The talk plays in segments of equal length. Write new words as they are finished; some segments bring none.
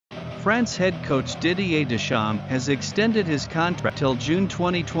France head coach Didier Deschamps has extended his contract till June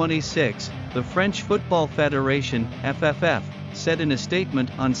 2026, the French Football Federation (FFF) said in a statement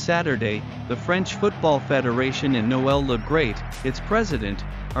on Saturday. The French Football Federation and Noël Le Graët, its president,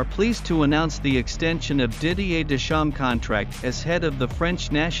 are pleased to announce the extension of Didier Deschamps' contract as head of the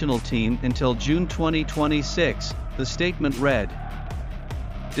French national team until June 2026, the statement read.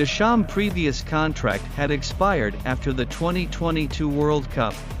 Deschamps' previous contract had expired after the 2022 World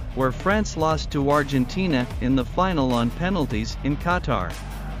Cup, where France lost to Argentina in the final on penalties in Qatar.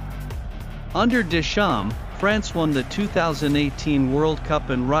 Under Deschamps, France won the 2018 World Cup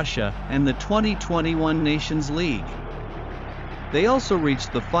in Russia and the 2021 Nations League. They also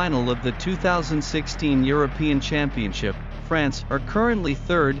reached the final of the 2016 European Championship. France are currently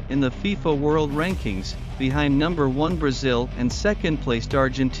third in the FIFA World Rankings, behind number 1 Brazil and second-placed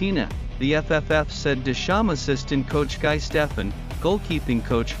Argentina. The FFF said Deschamps' assistant coach Guy Stephan, goalkeeping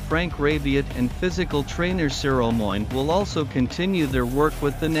coach Franck Rabiot and physical trainer Cyril Moyne will also continue their work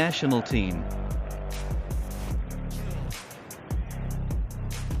with the national team.